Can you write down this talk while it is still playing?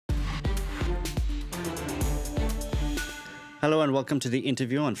Hello and welcome to the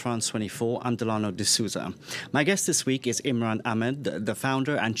interview on France 24. I'm Delano D'Souza. My guest this week is Imran Amed, the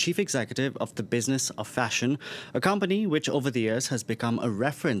founder and chief executive of the Business of Fashion, a company which over the years has become a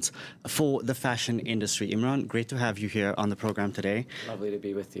reference for the fashion industry. Imran, great to have you here on the program today. Lovely to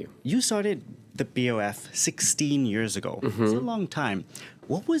be with you. You started the BOF 16 years ago. It's a long time.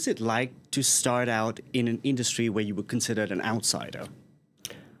 What was it like to start out in an industry where you were considered an outsider?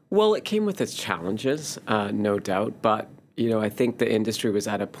 Well, it came with its challenges, no doubt, but I think the industry was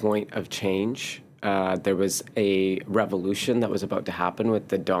at a point of change. There was a revolution that was about to happen with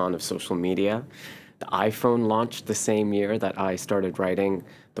the dawn of social media. The iPhone launched the same year that I started writing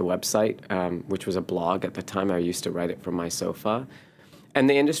the website, which was a blog at the time. I used to write it from my sofa. And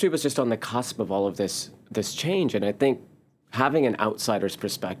the industry was just on the cusp of all of this change. And I think having an outsider's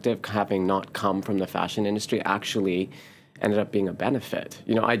perspective, having not come from the fashion industry, actually ended up being a benefit.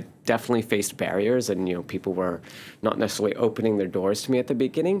 I definitely faced barriers and, people were not necessarily opening their doors to me at the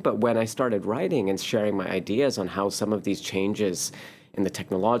beginning. But when I started writing and sharing my ideas on how some of these changes in the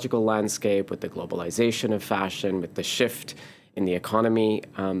technological landscape, with the globalization of fashion, with the shift in the economy,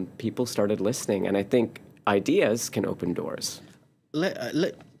 people started listening. And I think ideas can open doors.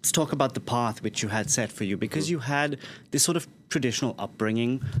 Let's talk about the path which you had set for you, because you had this sort of traditional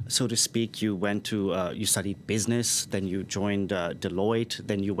upbringing, so to speak. You went to, you studied business, then you joined Deloitte,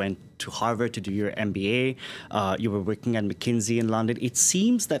 then you went to Harvard to do your MBA. You were working at McKinsey in London. It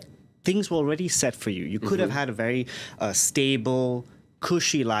seems that things were already set for you. You could have had a very stable,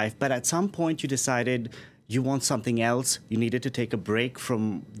 cushy life, but at some point you decided you want something else. You needed to take a break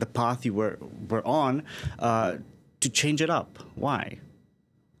from the path you were on to change it up. Why?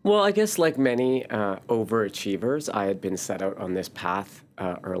 Well, I guess like many overachievers, I had been set out on this path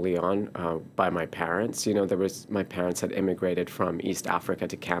early on by my parents. My parents had immigrated from East Africa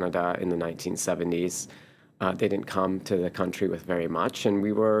to Canada in the 1970s. They didn't come to the country with very much, and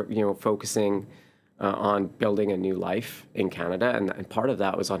we were, focusing on building a new life in Canada, and part of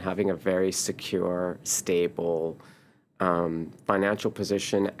that was on having a very secure, stable financial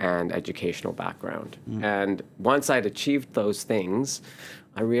position and educational background. And once I'd achieved those things,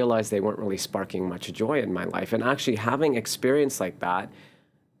 I realized they weren't really sparking much joy in my life. And actually having experience like that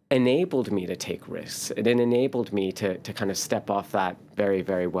enabled me to take risks. It enabled me to kind of step off that very,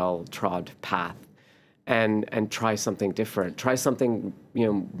 very well-trod path and try something different, try something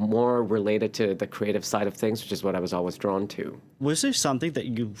more related to the creative side of things, which is what I was always drawn to. Was there something that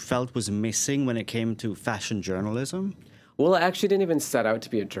you felt was missing when it came to fashion journalism? Well, I actually didn't even set out to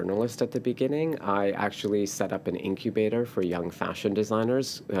be a journalist at the beginning. I actually set up an incubator for young fashion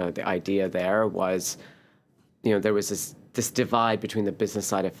designers. The idea there was, there was this divide between the business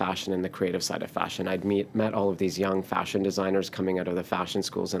side of fashion and the creative side of fashion. I'd met all of these young fashion designers coming out of the fashion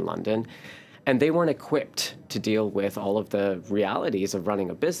schools in London, and they weren't equipped to deal with all of the realities of running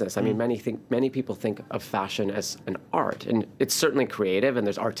a business. I mean, many people think of fashion as an art, and it's certainly creative and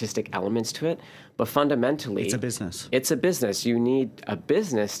there's artistic elements to it, but fundamentally it's a business. It's a business. You need a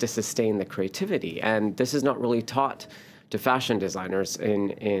business to sustain the creativity, and this is not really taught to fashion designers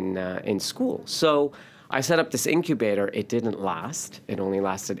in school. So I set up this incubator. It didn't last. It only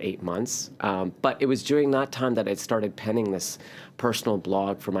lasted 8 months. But it was during that time that I started penning this personal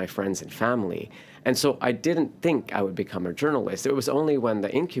blog for my friends and family. And so I didn't think I would become a journalist. It was only when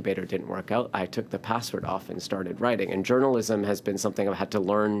the incubator didn't work out, I took the password off and started writing. And journalism has been something I've had to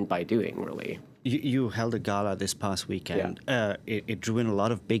learn by doing, really. You held a gala this past weekend. Yeah. It drew in a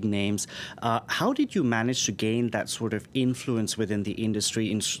lot of big names. How did you manage to gain that sort of influence within the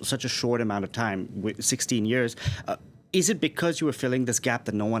industry in such a short amount of time, with 16 years? Is it because you were filling this gap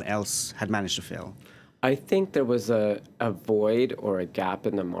that no one else had managed to fill? I think there was a void or a gap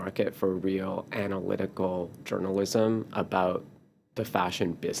in the market for real analytical journalism about the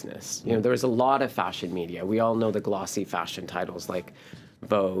fashion business. There was a lot of fashion media. We all know the glossy fashion titles like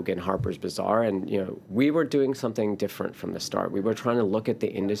Vogue and Harper's Bazaar, and we were doing something different from the start. We were trying to look at the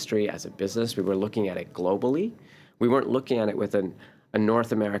industry as a business. We were looking at it globally. We weren't looking at it with a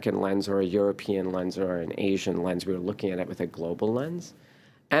North American lens or a European lens or an Asian lens. We were looking at it with a global lens.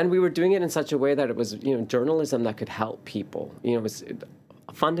 And we were doing it in such a way that it was, journalism that could help people.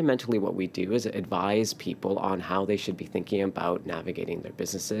 Fundamentally what we do is advise people on how they should be thinking about navigating their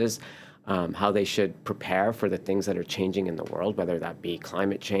businesses, how they should prepare for the things that are changing in the world, whether that be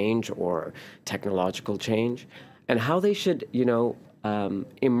climate change or technological change, and how they should,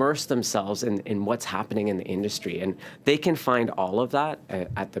 immerse themselves in what's happening in the industry. And they can find all of that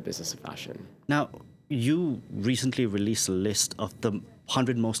at the Business of Fashion. Now, you recently released a list of the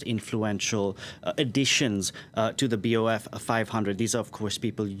 100 most influential additions to the BOF 500. These are, of course,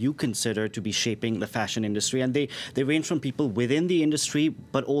 people you consider to be shaping the fashion industry. And they range from people within the industry,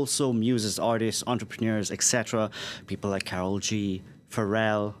 but also muses, artists, entrepreneurs, etc. People like Karol G,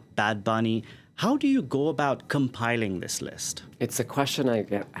 Pharrell, Bad Bunny. How do you go about compiling this list? It's a question I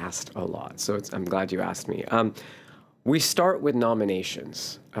get asked a lot, so I'm glad you asked me. We start with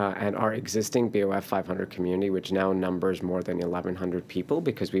nominations, and our existing BOF 500 community, which now numbers more than 1,100 people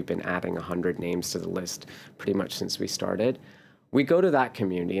because we've been adding 100 names to the list pretty much since we started. We go to that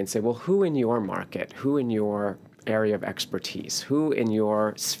community and say, well, who in your market, who in your area of expertise, who in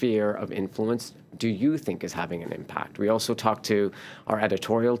your sphere of influence do you think is having an impact? We also talk to our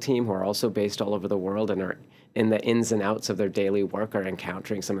editorial team, who are also based all over the world and are in the ins and outs of their daily work, are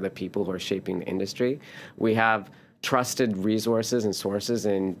encountering some of the people who are shaping the industry. We have trusted resources and sources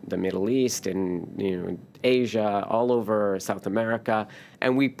in the Middle East, in Asia, all over South America,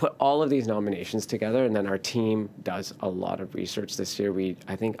 and we put all of these nominations together, and then our team does a lot of research. This year,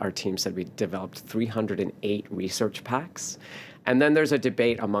 I think our team said we developed 308 research packs. And then there's a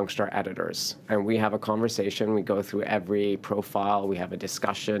debate amongst our editors, and we have a conversation. We go through every profile. We have a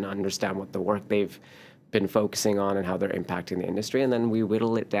discussion, understand what the work they've been focusing on and how they're impacting the industry, and then we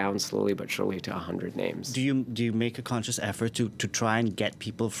whittle it down slowly but surely to 100 names. Do you make a conscious effort to try and get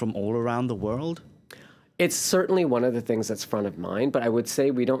people from all around the world? It's certainly one of the things that's front of mind, but I would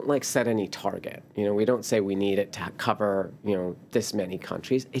say we don't set any target. We don't say we need it to cover, this many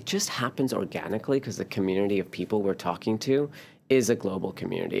countries. It just happens organically because the community of people we're talking to is a global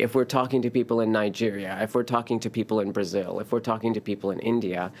community. If we're talking to people in Nigeria, if we're talking to people in Brazil, if we're talking to people in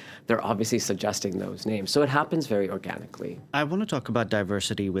India, they're obviously suggesting those names. So it happens very organically. I want to talk about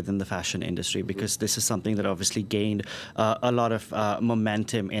diversity within the fashion industry because this is something that obviously gained a lot of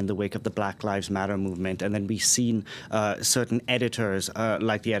momentum in the wake of the Black Lives Matter movement. And then we've seen certain editors,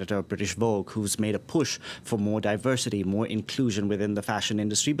 like the editor of British Vogue, who's made a push for more diversity, more inclusion within the fashion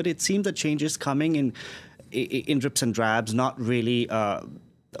industry. But it seems that change is coming in drips and drabs, not really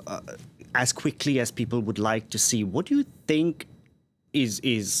as quickly as people would like to see. What do you think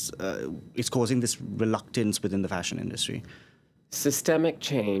is causing this reluctance within the fashion industry? Systemic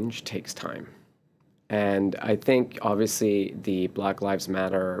change takes time. And I think, obviously, the Black Lives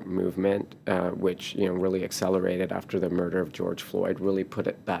Matter movement, which really accelerated after the murder of George Floyd, really put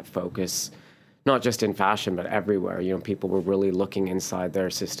that focus not just in fashion, but everywhere. People were really looking inside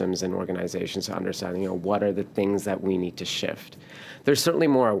their systems and organizations to understand, what are the things that we need to shift. There's certainly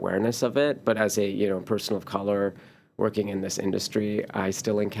more awareness of it, but as a, person of color working in this industry, I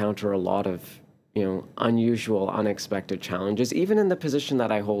still encounter a lot of, unusual, unexpected challenges, even in the position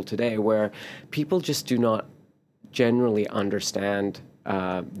that I hold today, where people just do not generally understand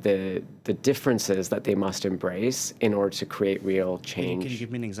the differences that they must embrace in order to create real change. Can you give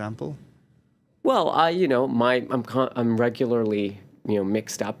me an example? Well, I'm regularly,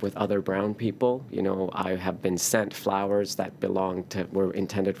 mixed up with other brown people. I have been sent flowers that were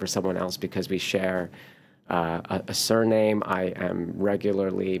intended for someone else because we share a surname. I am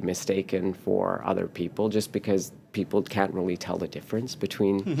regularly mistaken for other people just because people can't really tell the difference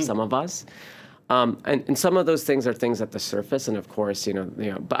between some of us. And some of those things are things at the surface, and of course,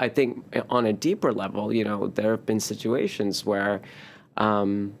 but I think on a deeper level, there have been situations where,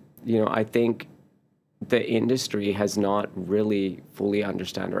 I think the industry has not really fully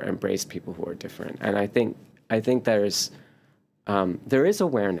understand or embraced people who are different, and I think there is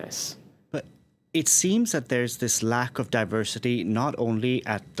awareness. But it seems that there's this lack of diversity not only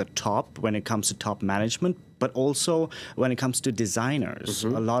at the top when it comes to top management, but also when it comes to designers.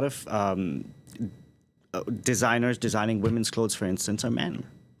 Mm-hmm. A lot of designers designing women's clothes, for instance, are men.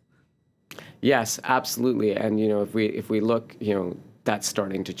 Yes, absolutely, and if we look, that's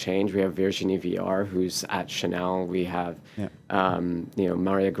starting to change. We have Virginie Viard, who's at Chanel. We have,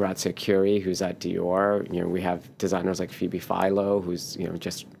 Maria Grazia Curie, who's at Dior. We have designers like Phoebe Philo, who's,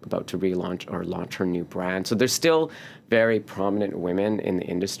 just about to relaunch or launch her new brand. So there's still very prominent women in the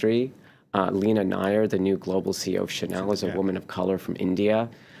industry. Lena Nair, the new global CEO of Chanel, is a woman of color from India.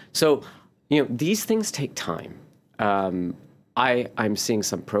 So, these things take time. I'm seeing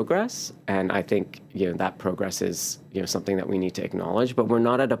some progress, and I think that progress is something that we need to acknowledge. But we're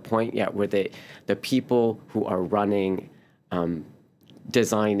not at a point yet where the people who are running,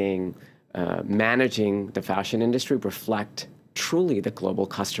 designing, managing the fashion industry reflect truly the global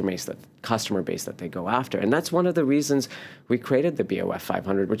customer base that they go after. And that's one of the reasons we created the BOF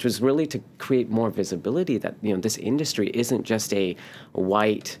 500, which was really to create more visibility that this industry isn't just a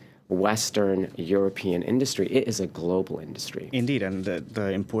white Western European industry. It is a global industry. Indeed, and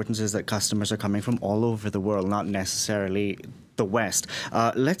the importance is that customers are coming from all over the world, not necessarily the West.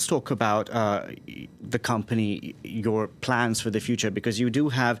 Let's talk about the company, your plans for the future, because you do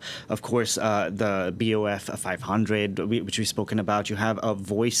have, of course, the BOF 500, which we've spoken about. You have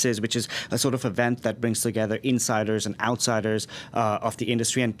Voices, which is a sort of event that brings together insiders and outsiders of the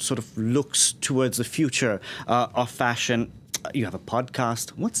industry and sort of looks towards the future of fashion. You have a podcast.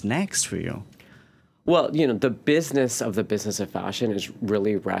 What's next for you? Well, you know, the business of fashion is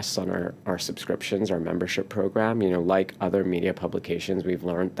really rests on our subscriptions, our membership program. You know, like other media publications, we've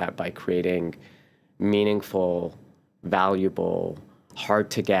learned that by creating meaningful, valuable,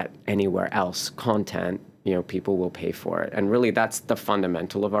 hard to get anywhere else content, you know, people will pay for it. And really, that's the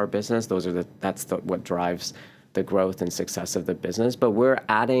fundamental of our business. That's what drives the growth and success of the business. But we're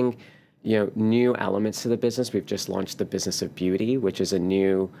adding, you know, new elements to the business. We've just launched the business of beauty, which is a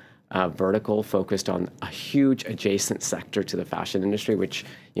new vertical focused on a huge adjacent sector to the fashion industry, which,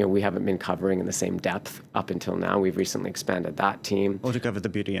 you know, we haven't been covering in the same depth up until now. We've recently expanded that team. Oh, to cover the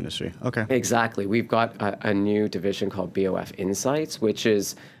beauty industry. Okay. Exactly. We've got a new division called BOF Insights, which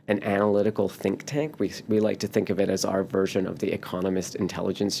is an analytical think tank. We like to think of it as our version of the Economist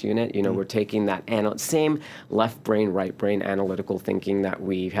Intelligence Unit. You know, we're taking that same left brain, right brain analytical thinking that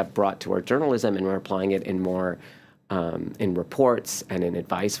we have brought to our journalism, and we're applying it in more in reports and in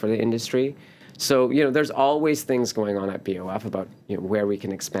advice for the industry. So, you know, there's always things going on at BOF about, you know, where we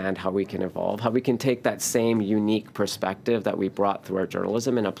can expand, how we can evolve, how we can take that same unique perspective that we brought through our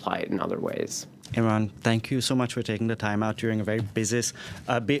journalism and apply it in other ways. Imran, thank you so much for taking the time out during a very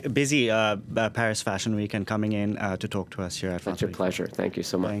busy Paris Fashion Week and coming in to talk to us here at France. It's your pleasure. Thank you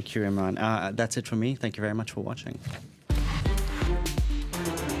so much. Thank you, Imran. That's it from me. Thank you very much for watching.